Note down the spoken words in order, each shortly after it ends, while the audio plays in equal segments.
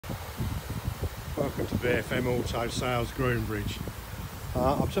Welcome to BFM Autosales Groombridge.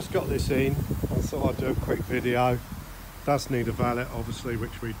 I've just got this in. I thought I'd do a quick video. Does need a valet, obviously,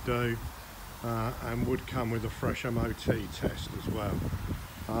 which we do, and would come with a fresh MOT test as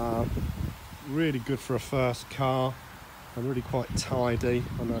well. Really good for a first car and really quite tidy.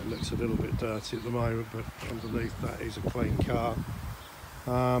 I know it looks a little bit dirty at the moment, but underneath that is a clean car.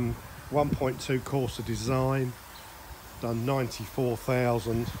 1.2 Corsa design, done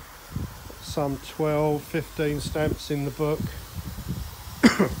 94,000. Some 12-15 stamps in the book.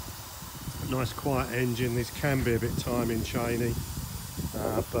 Nice quiet engine. This can be a bit timing chainy,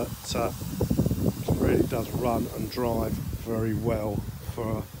 but it really does run and drive very well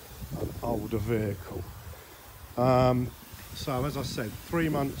for an older vehicle. So as I said, 3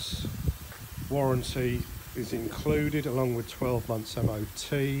 months warranty is included along with 12 months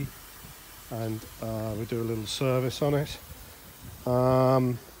MOT, and we do a little service on it.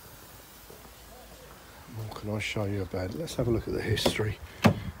 What can I show you about it? Let's have a look at the history,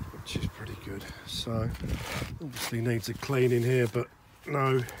 which is pretty good. So obviously needs a cleaning here, but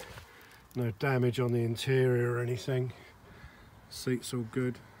no damage on the interior or anything. Seats all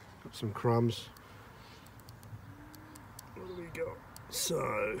good. Got some crumbs. What do we got?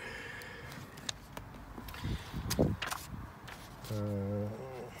 So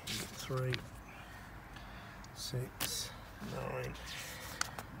 3, 6, 9,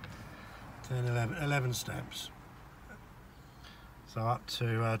 10, 11 stamps. So up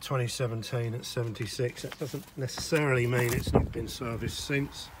to 2017 at 76. That doesn't necessarily mean it's not been serviced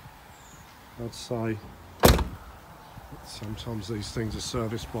since. I'd say sometimes these things are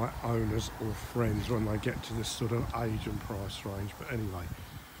serviced by owners or friends when they get to this sort of age and price range. But anyway,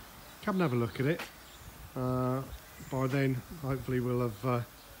 come and have a look at it. By then, hopefully we'll have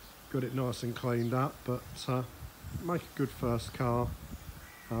got it nice and cleaned up, but make a good first car.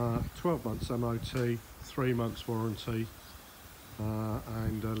 12 months MOT, 3 months warranty,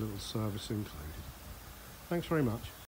 and a little service included. Thanks very much.